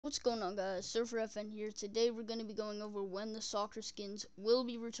What's going on, guys? Surfer FN here. Today we're going to be going over when the soccer skins will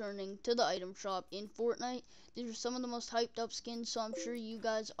be returning to the item shop in Fortnite. These are some of the most hyped up skins, so I'm sure you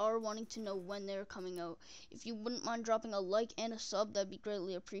guys are wanting to know when they're coming out. If you wouldn't mind dropping a like and a sub, that'd be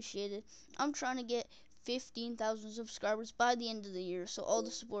greatly appreciated. I'm trying to get 15,000 subscribers by the end of the year, so all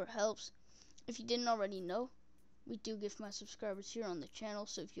the support helps. If you didn't already know, we do gift my subscribers here on the channel,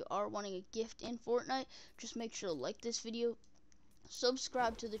 so if you are wanting a gift in Fortnite, just make sure to like this video,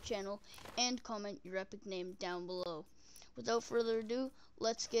 subscribe to the channel, and comment your epic name down below. Without further ado,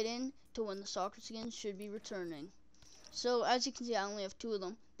 let's get into when the soccer skins should be returning. So as you can see, I only have 2 of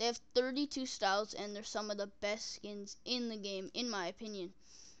them. They have 32 styles, and they're some of the best skins in the game, in my opinion.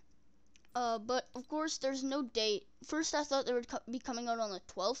 But of course there's no date. First I thought they would be coming out on the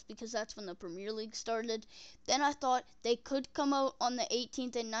 12th because that's when the Premier League started. Then I thought they could come out on the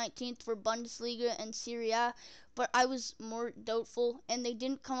 18th and 19th for Bundesliga and Serie A, but I was more doubtful, and they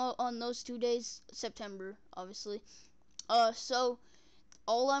didn't come out on those 2 days, September obviously. So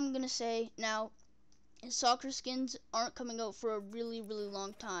all I'm gonna say now is soccer skins aren't coming out for a really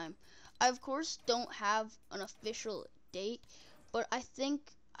long time. I of course don't have an official date, but I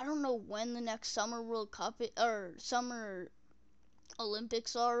don't know when the next Summer World Cup or Summer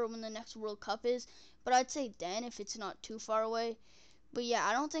Olympics are, or when the next World Cup is, but I'd say then if it's not too far away. But yeah,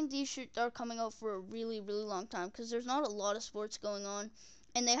 I don't think these are coming out for a really long time because there's not a lot of sports going on,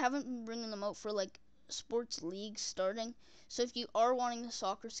 and they haven't been bringing them out for like sports leagues starting. So if you are wanting the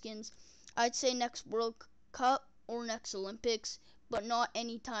soccer skins, I'd say next World Cup or next Olympics, but not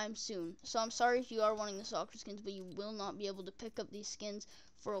anytime soon. So I'm sorry if you are wanting the soccer skins, but you will not be able to pick up these skins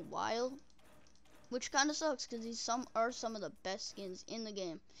for a while, which kind of sucks because these are some of the best skins in the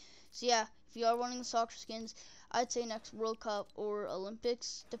game. So yeah, if you are wanting the soccer skins, I'd say next World Cup or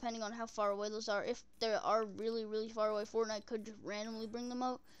Olympics, depending on how far away those are. If they are really far away, Fortnite could just randomly bring them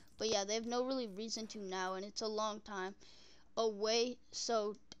out. But yeah, they have no really reason to now, and it's a long time away,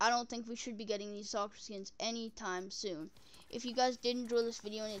 so I don't think we should be getting these soccer skins anytime soon. If you guys did enjoy this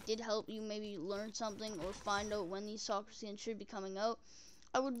video and it did help you maybe learn something or find out when these soccer skins should be coming out,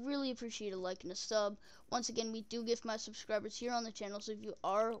 I would really appreciate a like and a sub. Once again, we do gift my subscribers here on the channel, so if you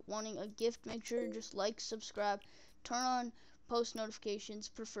are wanting a gift, make sure to just like, subscribe, turn on post notifications,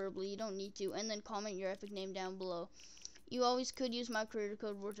 preferably. You don't need to, and then comment your epic name down below. You always could use my creator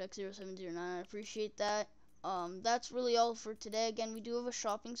code Vortex0709. I appreciate that. That's really all for today. Again, we do have a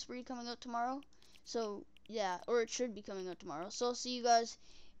shopping spree coming out tomorrow, so yeah, or it should be coming out tomorrow. So I'll see you guys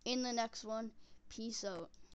in the next one. Peace out.